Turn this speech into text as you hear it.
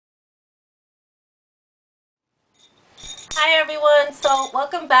Hi everyone, so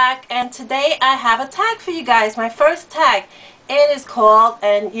welcome back, and today I have a tag for you guys, my first tag. It is called,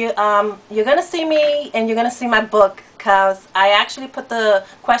 and you're gonna see me and you're gonna see my book because I actually put the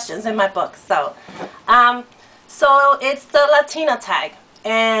questions in my book. So it's the Latina tag,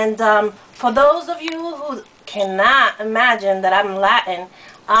 and for those of you who cannot imagine that I'm Latin,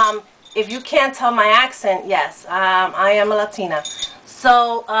 if you can't tell my accent, yes, I am a Latina.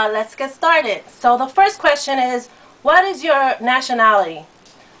 So let's get started. So the first question is, what is your nationality?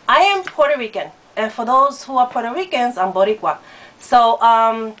 I am Puerto Rican, and for those who are Puerto Ricans, I'm Boricua. So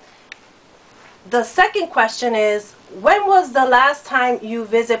the second question is, when was the last time you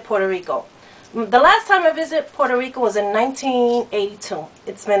visited Puerto Rico? The last time I visited Puerto Rico was in 1982.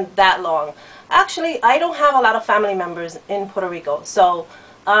 It's been that long. Actually, I don't have a lot of family members in Puerto Rico. So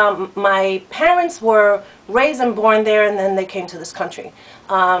my parents were raised and born there, and then they came to this country.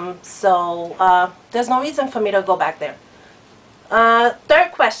 There's no reason for me to go back there.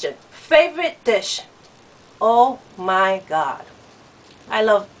 Third question, favorite dish? Oh my God. I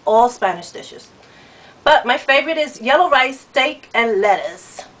love all Spanish dishes. But my favorite is yellow rice, steak, and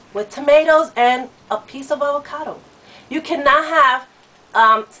lettuce with tomatoes and a piece of avocado. You cannot have,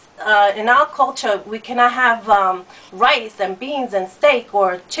 in our culture, we cannot have rice and beans and steak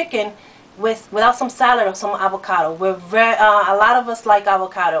or chicken without some salad or some avocado. We're a lot of us like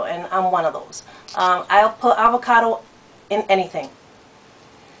avocado, and I'm one of those. I'll put avocado in anything.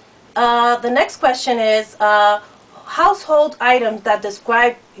 The next question is household items that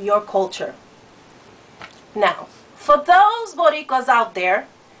describe your culture. Now, for those Boricuas out there,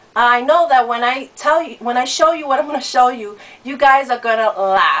 I know that when I show you what I'm going to show you, you guys are going to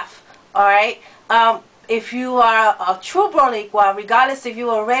laugh. All right? If you are a true Boricua, regardless if you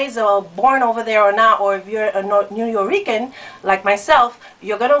were raised or born over there or not, or if you're a New Yorican like myself,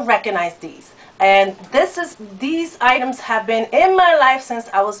 you're going to recognize these. And these items have been in my life since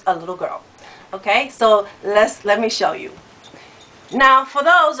I was a little girl. Okay, so let me show you. Now, for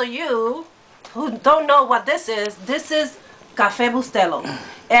those of you who don't know what this is Café Bustelo.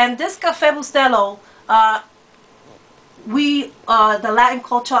 And this Café Bustelo, the Latin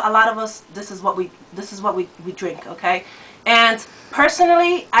culture, a lot of us, this is what we drink, okay? And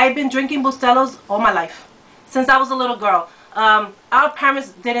personally, I've been drinking Bustelos all my life, since I was a little girl. Our parents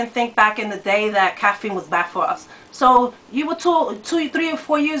didn't think back in the day that caffeine was bad for us. So you were 2, 3, or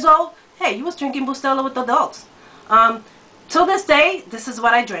 4 years old, hey, you was drinking Bustelo with the adults. Till this day, this is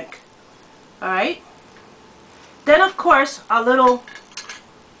what I drink. All right. Then of course a little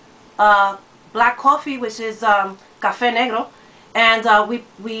black coffee, which is café negro, and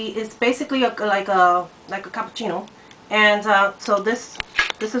it's basically like a cappuccino, and so this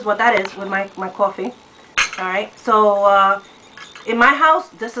is what that is with my coffee. All right. So in my house,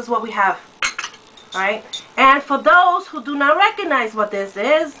 this is what we have. All right. And for those who do not recognize what this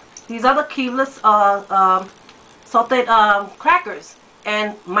is, these are the keyless salted crackers.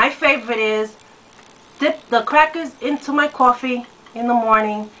 And my favorite is dip the crackers into my coffee in the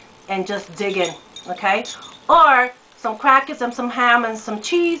morning and just dig in, okay? Or some crackers and some ham and some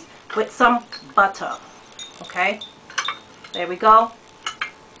cheese with some butter, okay? There we go.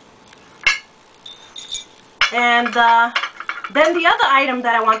 And then the other item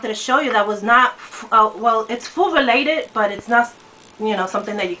that I wanted to show you that was not, well, it's food related, but it's not, you know,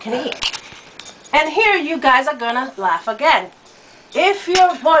 something that you can eat. And here you guys are gonna laugh again. If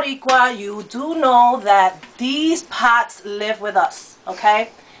you're Boricua, you do know that these pots live with us, okay?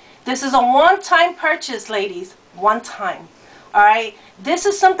 This is a one-time purchase, ladies. One time, all right? This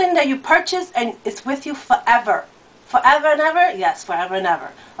is something that you purchase and it's with you forever. Forever and ever? Yes, forever and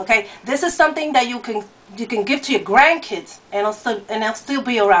ever, okay? This is something that you can give to your grandkids and it'll still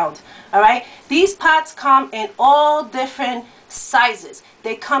be around, all right? These pots come in all different sizes.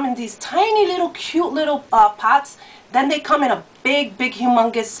 They come in these tiny little cute little pots. Then they come in a big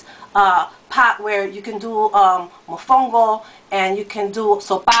humongous pot where you can do mofongo and you can do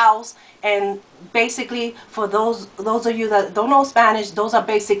sopaos, and basically for those of you that don't know Spanish, those are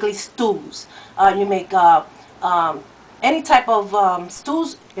basically stews. You make any type of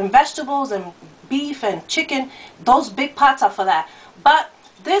stews in vegetables and beef and chicken. Those big pots are for that. But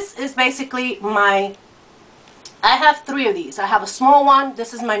this is basically I have 3 of these. I have a small one,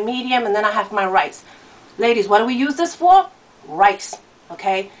 this is my medium, and then I have my rice. Ladies, what do we use this for? Rice,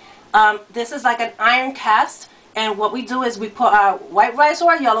 okay? This is like an iron cast, and what we do is we put our white rice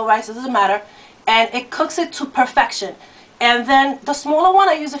or our yellow rice, it doesn't matter, and it cooks it to perfection. And then the smaller one,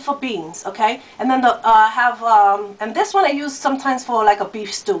 I use it for beans, okay? And then and this one I use sometimes for like a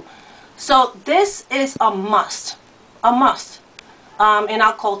beef stew. So this is a must in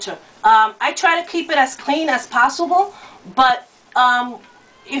our culture. I try to keep it as clean as possible, But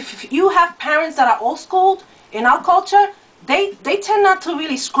if you have parents that are old school in our culture, they tend not to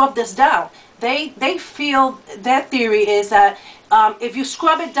really scrub this down. They feel, their theory is that if you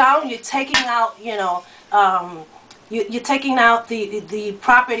scrub it down, you're taking out, you know, you're taking out the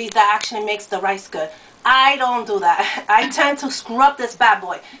properties that actually makes the rice good. I don't do that. I tend to scrub this bad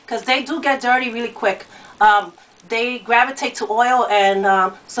boy because they do get dirty really quick. They gravitate to oil,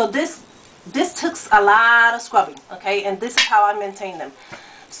 and so this takes a lot of scrubbing, okay? And this is how I maintain them.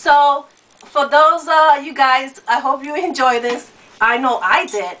 So for those you guys, I hope you enjoy this. I know I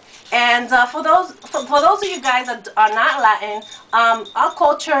did. And for those of you guys that are not Latin, our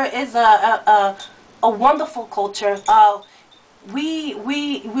culture is a wonderful culture. We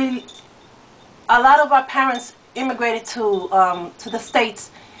a lot of our parents immigrated to the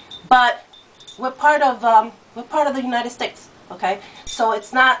States, but we're part of the United States. Okay, so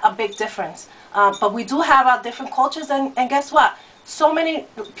it's not a big difference, but we do have our different cultures, and guess what? So many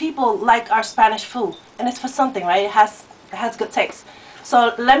people like our Spanish food, and it's for something, right? It has good taste.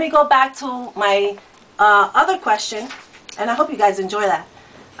 So let me go back to my other question, and I hope you guys enjoy that.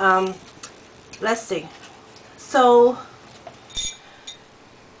 Let's see. So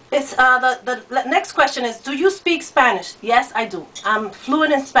it's the next question is, do you speak Spanish? Yes, I do. I'm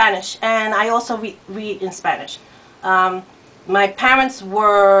fluent in Spanish, and I also read in Spanish. My parents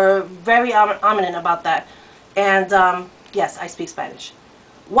were very eminent about that, and yes, I speak Spanish.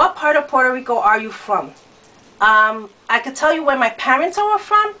 What part of Puerto Rico are you from? I could tell you where my parents are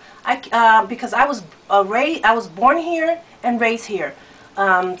from, because I was born here and raised here,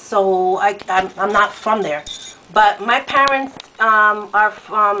 so I'm not from there. But my parents are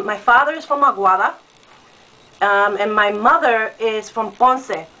from, my father is from Aguada, and my mother is from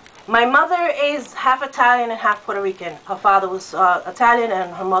Ponce. My mother is half Italian and half Puerto Rican. Her father was Italian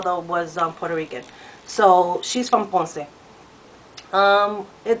and her mother was Puerto Rican. So she's from Ponce. Then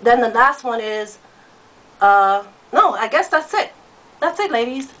the last one is, no, I guess that's it. That's it,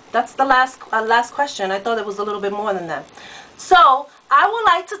 ladies. That's the last question. I thought it was a little bit more than that. So I would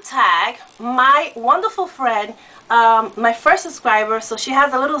like to tag my wonderful friend, my first subscriber. So she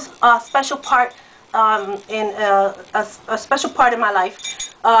has a little special part in a special part in my life.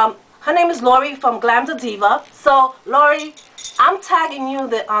 Her name is Lori from Glam the Diva. So Lori, I'm tagging you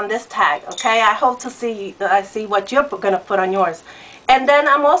on this tag. Okay, I hope to see what you're gonna put on yours. And then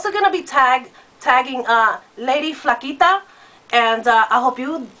I'm also gonna be tagging Lady Flaquita, and I hope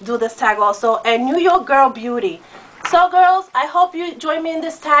you do this tag also, and New York Girl Beauty. So girls, I hope you join me in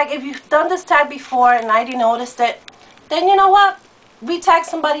this tag. If you've done this tag before and I didn't notice it, then you know what? Retag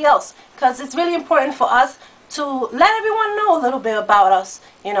somebody else, because it's really important for us to let everyone know a little bit about us,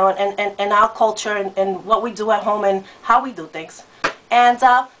 you know, and our culture, and what we do at home and how we do things. And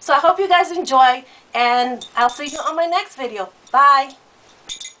so I hope you guys enjoy, and I'll see you on my next video. Bye.